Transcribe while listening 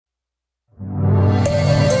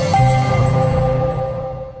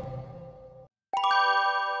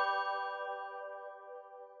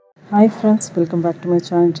Hi friends, welcome back to my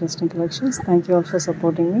channel Interesting Collections. Thank you all for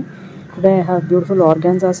supporting me. Today I have beautiful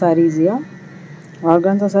organza sarees here.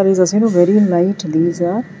 Organza sarees, as you know, very light. These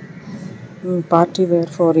are party wear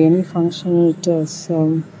for any function. It is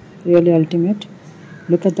really ultimate.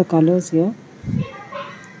 Look at the colors here.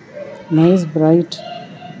 Nice bright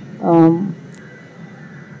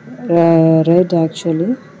red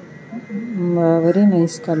actually. Very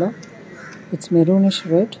nice color. It's maroonish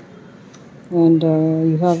red. And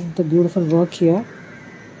you have the beautiful work here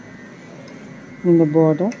in the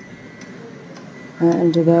border,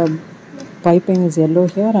 and the piping is yellow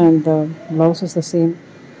here, and the blouse is the same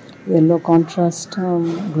yellow contrast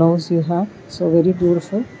blouse you have, so very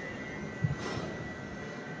beautiful.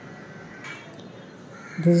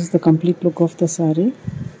 This is the complete look of the saree.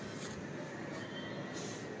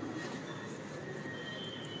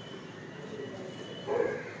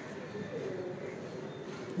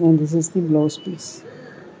 And this is the blouse piece.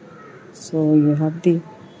 So you have the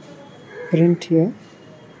print here.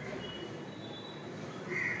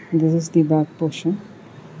 This is the back portion.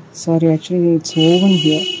 Sorry, actually it's woven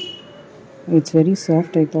here. It's very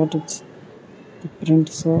soft. I thought it's the print.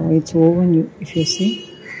 So it's woven. If you see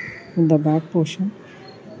in the back portion,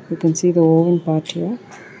 you can see the woven part here.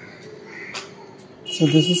 So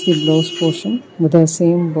this is the blouse portion with the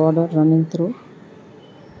same border running through.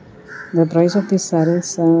 The price of this saree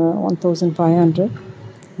is 1,500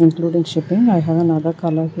 including shipping. I have another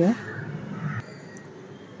color here.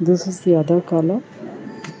 This is the other color,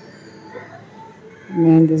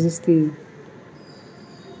 and this is the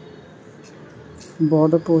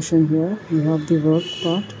border portion here. You have the work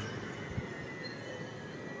part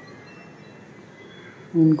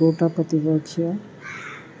and Gotapati work here,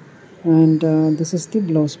 and this is the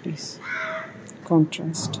blouse piece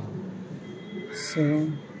contrast. So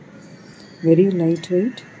very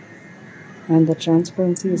lightweight, and the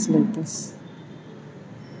transparency is like this.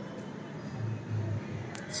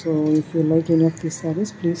 So if you like any of these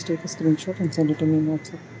sarees, please take a screenshot and send it to me on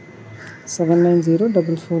WhatsApp.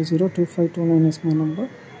 790-440-2529 is my number.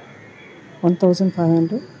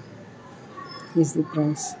 1,500 is the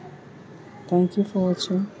price. Thank you for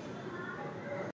watching.